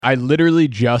I literally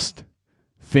just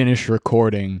finished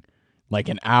recording like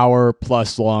an hour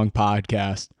plus long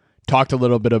podcast, talked a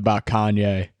little bit about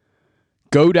Kanye,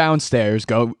 go downstairs,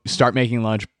 go start making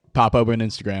lunch, pop open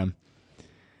Instagram,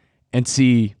 and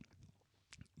see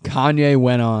Kanye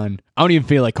went on. I don't even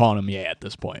feel like calling him Ye at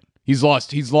this point. He's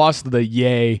lost the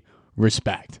Ye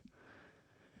respect.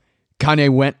 Kanye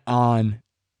went on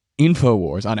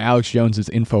InfoWars, on Alex Jones's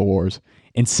InfoWars,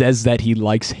 and says that he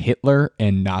likes Hitler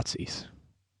and Nazis.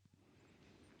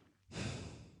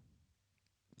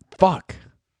 Fuck.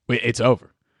 Wait, it's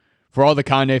over. For all the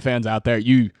Kanye fans out there,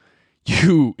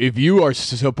 if you are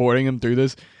supporting him through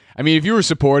this, I mean, if you were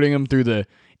supporting him through the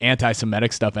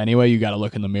anti-Semitic stuff anyway, you got to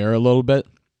look in the mirror a little bit.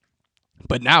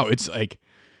 But now it's like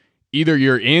either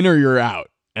you're in or you're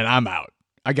out, and I'm out.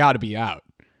 I got to be out.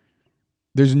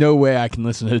 There's no way I can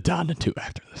listen to Donda 2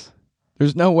 after this.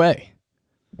 There's no way.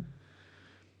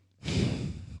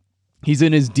 He's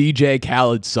in his DJ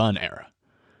Khaled son era.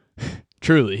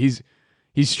 Truly, he's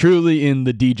truly in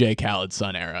the DJ Khaled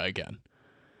son era again.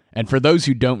 And for those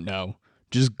who don't know,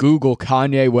 just Google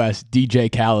Kanye West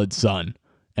DJ Khaled son,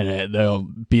 and there'll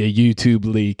be a YouTube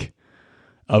leak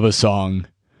of a song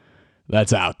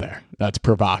that's out there. That's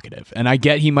provocative. And I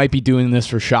get he might be doing this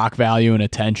for shock value and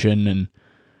attention and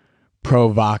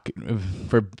for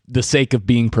the sake of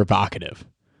being provocative.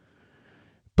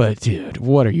 But dude,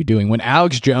 what are you doing? When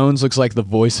Alex Jones looks like the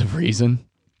voice of reason,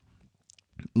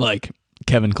 like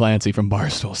Kevin Clancy from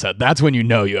Barstool said, that's when you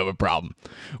know you have a problem.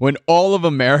 When all of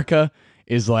America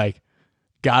is like,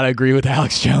 gotta agree with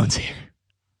Alex Jones here.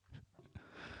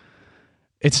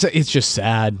 It's just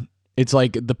sad. It's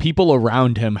like the people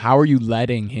around him, how are you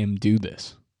letting him do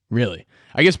this? Really?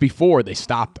 I guess before they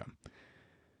stopped him.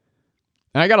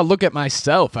 And I got to look at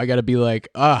myself. I got to be like,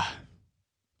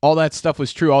 all that stuff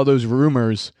was true. All those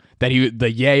rumors that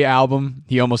the Ye album,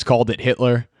 he almost called it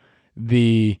Hitler.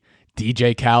 The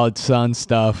DJ Khaled son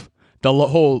stuff. The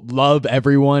whole Love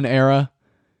Everyone era.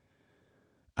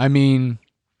 I mean,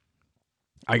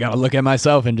 I got to look at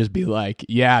myself and just be like,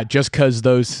 yeah, just because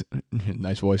those,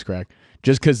 nice voice crack,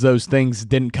 just because those things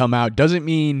didn't come out doesn't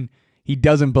mean he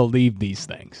doesn't believe these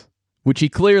things, which he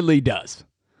clearly does.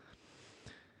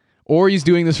 Or he's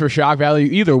doing this for shock value.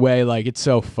 Either way, like, it's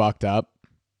so fucked up.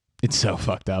 It's so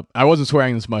fucked up. I wasn't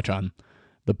swearing this much on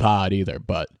the pod either,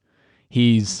 but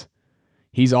he's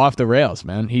off the rails,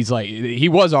 man. He's like, he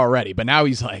was already, but now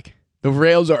he's like, the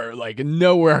rails are like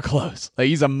nowhere close. Like,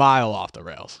 he's a mile off the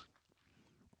rails.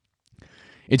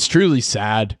 It's truly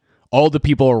sad. All the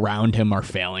people around him are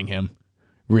failing him.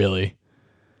 Really.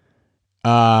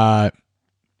 He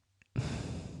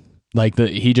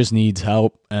just needs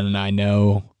help, and I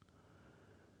know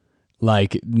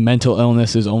like mental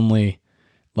illness is only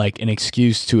like an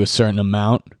excuse to a certain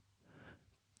amount,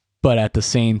 but at the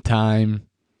same time,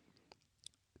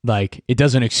 like, it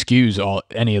doesn't excuse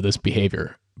any of this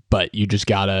behavior, but you just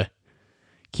gotta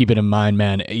keep it in mind,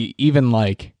 man. Even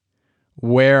like,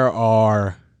 where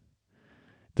are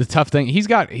the tough thing?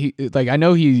 I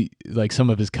know some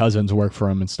of his cousins work for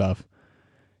him and stuff.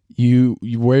 You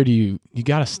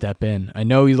gotta step in. I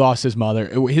know he lost his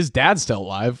mother. His dad's still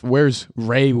alive. Where's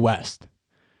Ray West?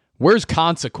 Where's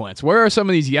Consequence? Where are some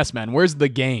of these yes men? Where's the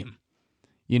game?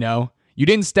 You know, you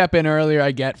didn't step in earlier.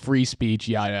 I get free speech.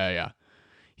 Yeah.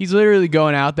 He's literally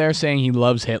going out there saying he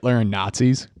loves Hitler and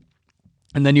Nazis.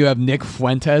 And then you have Nick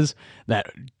Fuentes,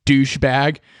 that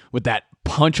douchebag with that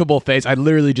punchable face. I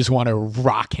literally just want to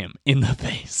rock him in the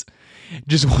face.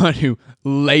 Just want to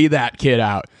lay that kid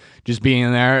out. Just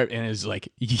being there in his like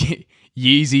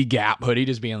Yeezy Gap hoodie,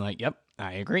 just being like, yep,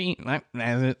 I agree.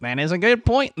 That is a good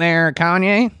point there,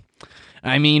 Kanye.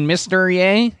 I mean, Mr.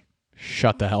 Ye,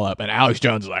 shut the hell up. And Alex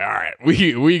Jones is like, all right,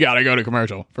 we got to go to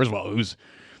commercial. First of all,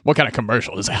 what kind of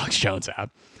commercial does Alex Jones have?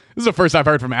 This is the first I've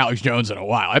heard from Alex Jones in a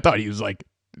while. I thought he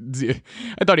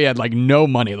had like no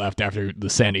money left after the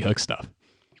Sandy Hook stuff.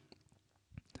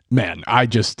 Man,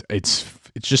 it's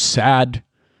just sad.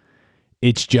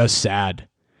 It's just sad.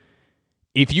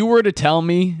 If you were to tell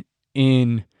me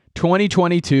in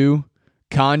 2022,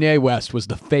 Kanye West was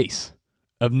the face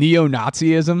of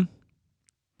neo-Nazism,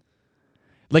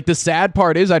 like, the sad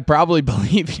part is I'd probably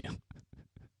believe you.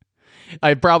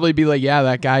 I'd probably be like, yeah,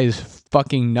 that guy is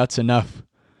fucking nuts enough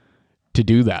to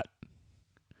do that.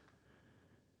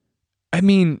 I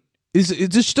mean, it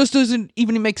just doesn't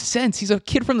even make sense. He's a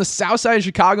kid from the south side of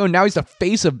Chicago, and now he's the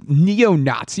face of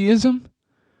neo-Nazism?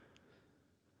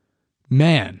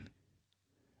 Man,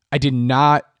 I did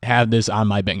not have this on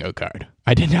my bingo card.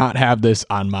 I did not have this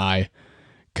on my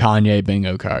Kanye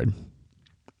bingo card.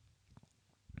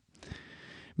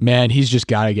 Man, he's just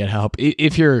got to get help.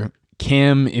 If you're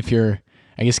Kim,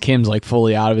 I I guess Kim's like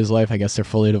fully out of his life. I guess they're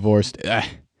fully divorced.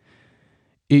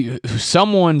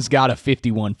 Someone's got to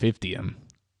 5150 him.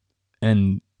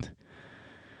 And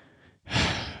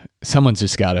someone's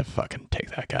just got to fucking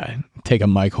take a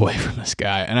mic away from this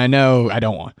guy. And I know I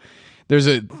don't want. There's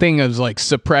a thing of like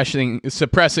suppressing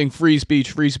free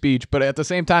speech, but at the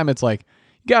same time, it's like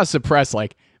you gotta suppress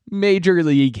like major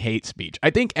league hate speech.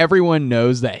 I think everyone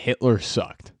knows that Hitler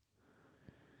sucked.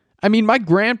 I mean, my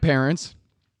grandparents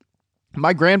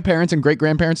and great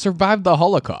grandparents survived the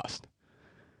Holocaust.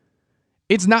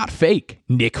 It's not fake,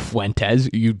 Nick Fuentes,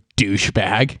 you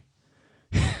douchebag.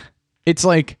 It's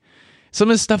like some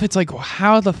of the stuff. It's like,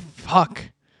 how the fuck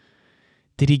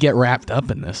did he get wrapped up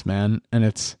in this, man? And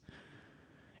it's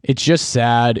just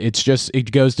sad.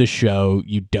 It goes to show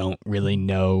you don't really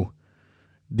know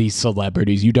these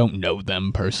celebrities. You don't know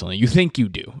them personally. You think you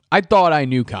do. I thought I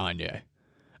knew Kanye.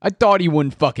 I thought he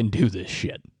wouldn't fucking do this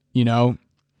shit, you know?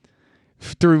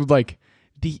 Through like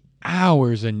the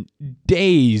hours and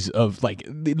days of like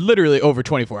literally over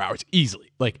 24 hours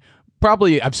easily. Like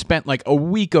probably I've spent like a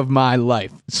week of my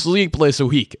life, sleepless a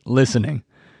week, listening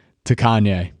to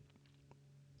Kanye.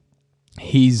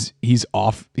 He's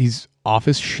off his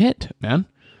shit, man.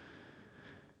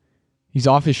 He's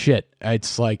off his shit.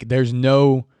 It's like there's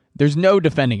no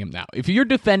defending him now. If you're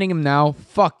defending him now,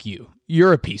 fuck you.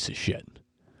 You're a piece of shit.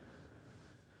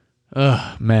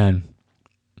 Ugh, man.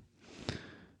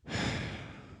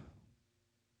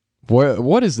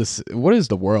 What is this? What is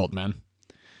the world, man?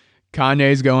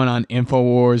 Kanye's going on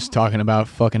InfoWars talking about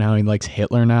fucking how he likes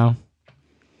Hitler now.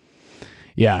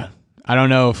 Yeah, I don't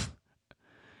know if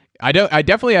I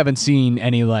definitely haven't seen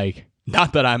any, like,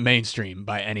 not that I'm mainstream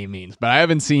by any means, but I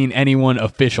haven't seen anyone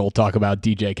official talk about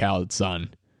DJ Khaled's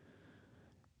son.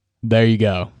 There you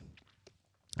go.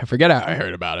 I forget how I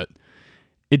heard about it.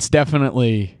 It's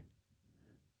definitely,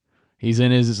 he's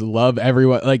in his love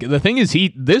everyone. Like, the thing is,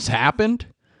 this happened.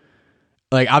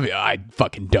 Like, I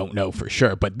fucking don't know for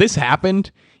sure, but this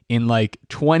happened in like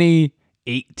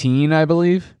 2018, I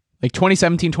believe. Like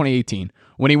 2017, 2018,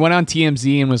 when he went on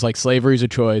TMZ and was like, slavery's a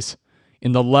choice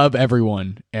in the love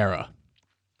everyone era.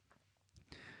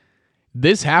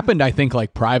 This happened, I think,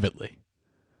 like privately.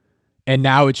 And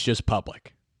now it's just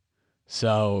public.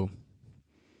 So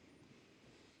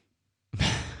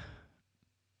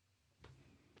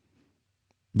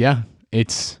yeah,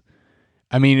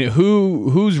 I mean,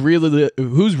 who's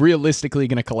realistically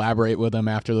going to collaborate with him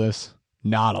after this?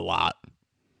 Not a lot.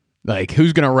 Like,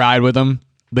 who's going to ride with him?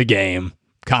 The Game,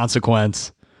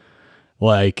 Consequence,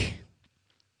 like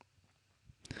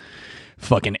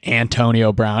fucking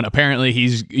Antonio Brown. Apparently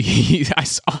I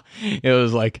saw it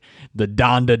was like the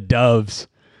Donda Doves.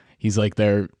 He's like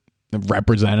their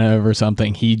representative or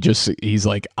something. He's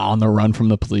like on the run from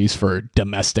the police for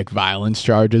domestic violence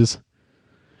charges.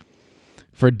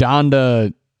 For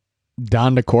Donda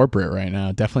corporate right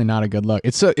now, definitely not a good look.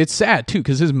 It's sad too,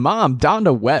 because his mom,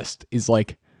 Donda West,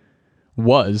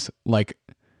 was like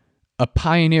a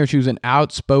pioneer. She was an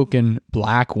outspoken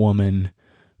black woman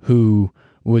who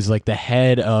was like the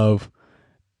head of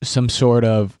some sort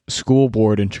of school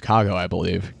board in Chicago, I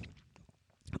believe.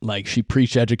 Like, she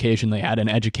preached education. They had an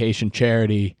education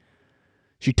charity.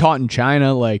 She taught in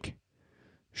China. Like,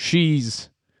 she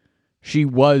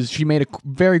made a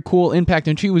very cool impact,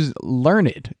 and she was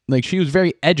learned. Like, she was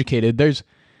very educated.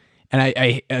 And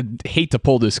I hate to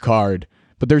pull this card,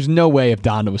 but there's no way if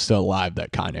Donda was still alive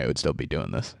that Kanye would still be doing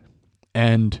this.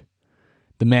 And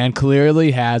the man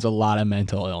clearly has a lot of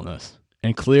mental illness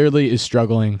and clearly is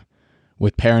struggling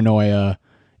with paranoia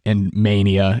and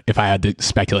mania. If I had to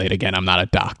speculate again, I'm not a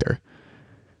doctor.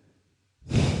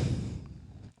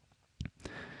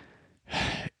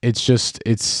 It's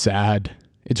sad.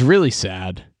 It's really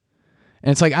sad.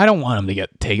 And it's like, I don't want him to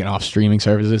get taken off streaming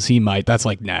services. He might. That's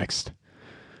like next.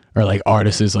 Or like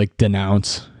artists like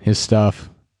denounce his stuff.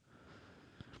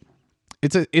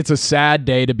 It's a sad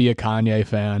day to be a Kanye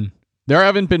fan. There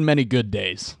haven't been many good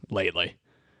days lately.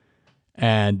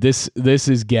 And this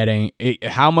is getting...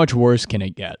 how much worse can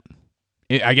it get?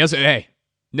 I guess, hey,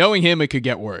 knowing him, it could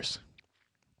get worse.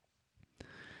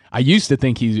 I used to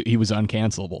think he was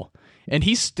uncancelable. And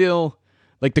he's still...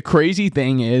 Like, the crazy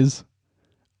thing is,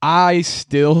 I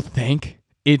still think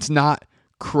it's not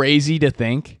crazy to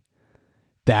think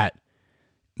that,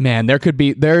 man, there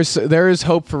is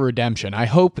hope for redemption. I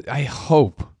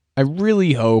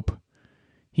really hope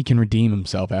he can redeem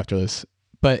himself after this.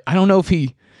 But I don't know if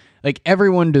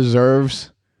everyone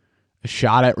deserves a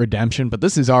shot at redemption, but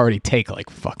this is already take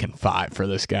like fucking 5 for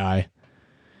this guy.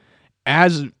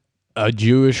 As a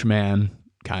Jewish man,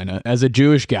 as a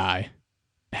Jewish guy,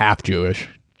 half Jewish,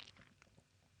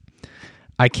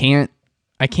 I can't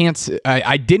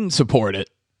I didn't support it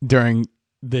during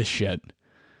this shit.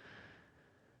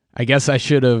 I guess I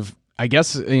should have, I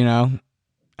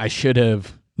should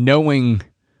have, knowing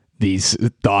these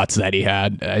thoughts that he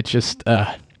had. I just,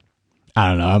 I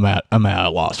don't know. I'm at a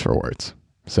loss for words.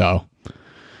 So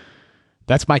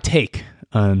that's my take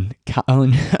on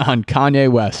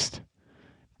Kanye West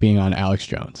being on Alex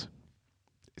Jones.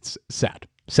 It's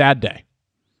sad day.